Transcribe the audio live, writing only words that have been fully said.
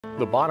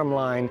The bottom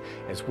line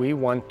is we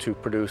want to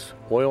produce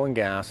oil and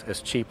gas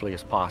as cheaply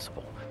as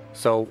possible.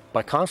 So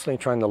by constantly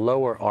trying to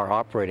lower our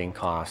operating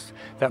costs,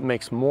 that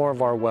makes more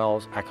of our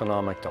wells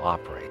economic to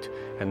operate.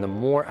 And the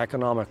more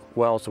economic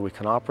wells that we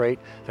can operate,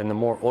 then the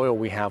more oil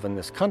we have in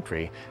this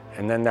country,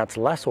 and then that's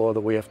less oil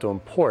that we have to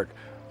import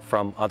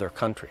from other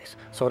countries.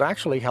 So it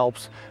actually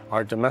helps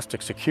our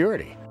domestic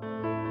security.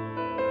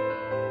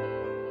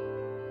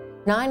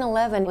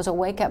 9/11 was a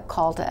wake-up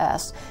call to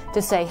us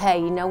to say, hey,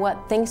 you know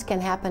what, things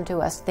can happen to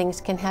us, things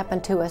can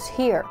happen to us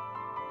here.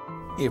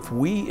 If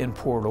we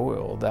import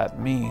oil, that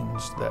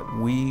means that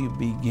we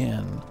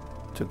begin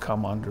to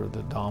come under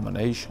the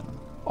domination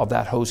of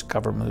that host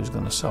government who's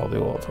going to sell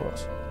the oil to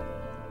us.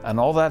 And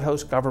all that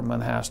host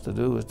government has to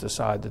do is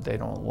decide that they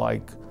don't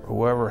like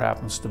whoever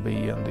happens to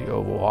be in the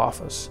Oval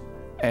Office,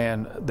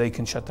 and they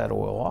can shut that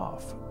oil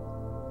off.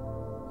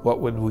 What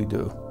would we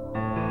do?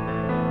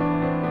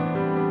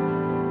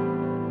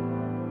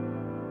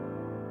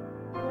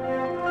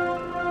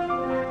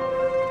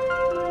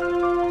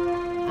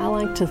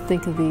 I like to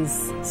think of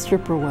these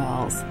stripper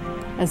wells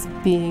as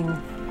being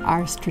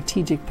our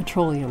strategic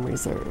petroleum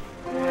reserve.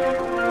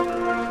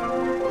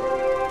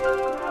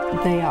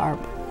 They are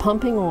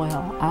pumping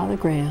oil out of the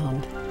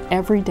ground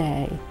every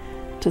day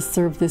to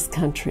serve this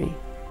country,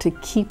 to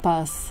keep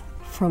us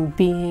from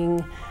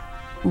being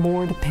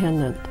more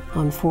dependent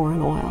on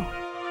foreign oil.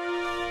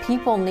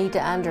 People need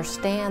to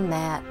understand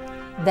that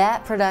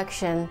that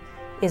production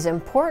is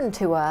important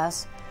to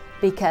us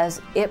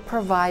because it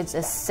provides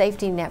a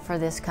safety net for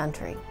this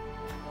country.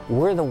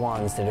 We're the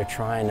ones that are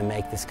trying to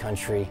make this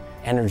country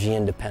energy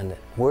independent.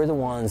 We're the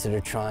ones that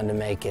are trying to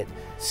make it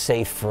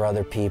safe for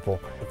other people.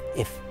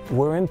 If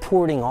we're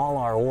importing all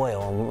our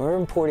oil and we're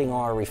importing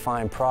all our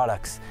refined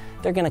products,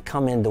 they're going to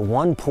come into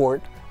one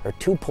port or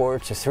two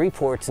ports or three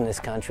ports in this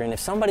country, and if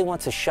somebody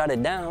wants to shut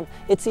it down,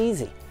 it's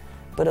easy.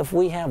 But if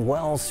we have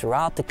wells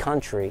throughout the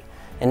country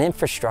and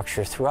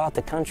infrastructure throughout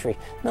the country,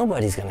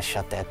 nobody's going to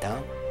shut that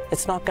down.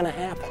 It's not going to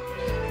happen.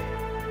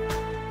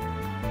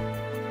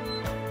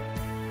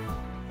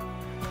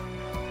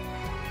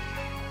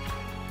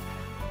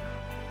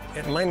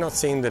 It might not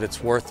seem that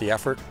it's worth the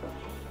effort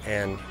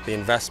and the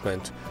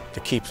investment to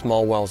keep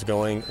small wells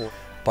going,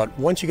 but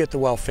once you get the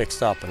well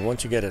fixed up and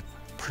once you get it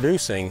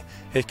producing,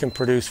 it can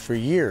produce for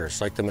years,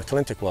 like the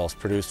McClintock wells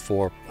produced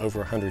for over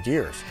 100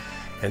 years.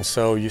 And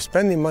so you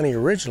spend the money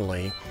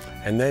originally,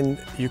 and then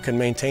you can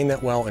maintain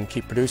that well and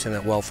keep producing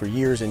that well for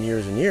years and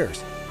years and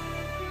years.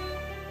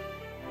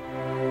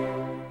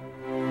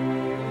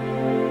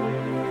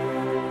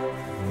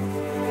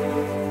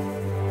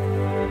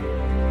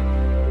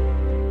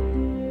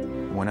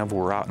 Whenever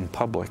we're out in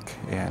public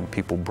and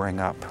people bring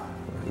up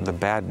the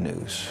bad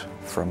news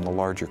from the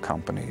larger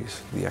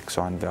companies, the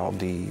Exxon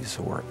Valdez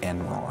or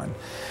Enron,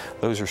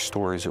 those are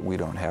stories that we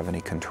don't have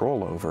any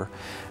control over.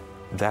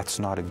 That's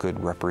not a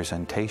good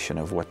representation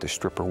of what the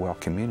stripper well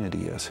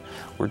community is.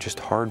 We're just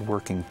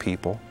hard-working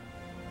people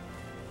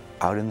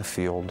out in the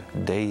field,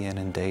 day in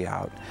and day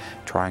out,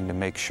 trying to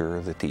make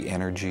sure that the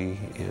energy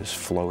is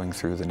flowing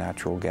through the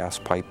natural gas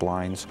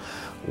pipelines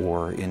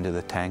or into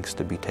the tanks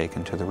to be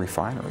taken to the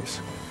refineries.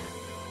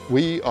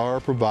 We are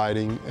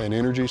providing an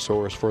energy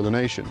source for the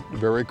nation, a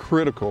very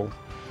critical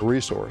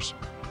resource.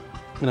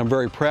 And I'm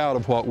very proud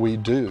of what we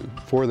do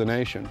for the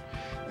nation.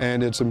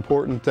 And it's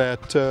important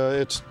that,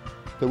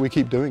 that we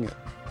keep doing it.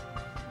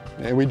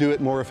 And we do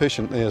it more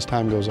efficiently as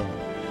time goes on.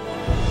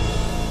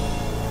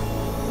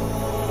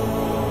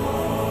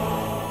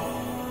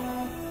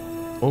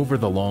 Over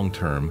the long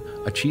term,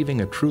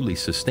 achieving a truly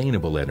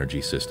sustainable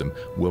energy system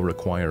will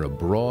require a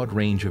broad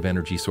range of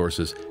energy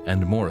sources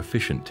and more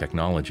efficient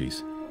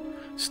technologies.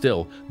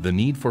 Still, the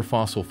need for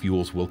fossil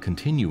fuels will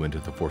continue into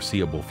the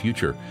foreseeable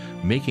future,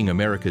 making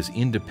America's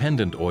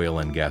independent oil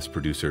and gas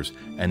producers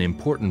an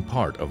important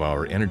part of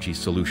our energy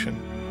solution.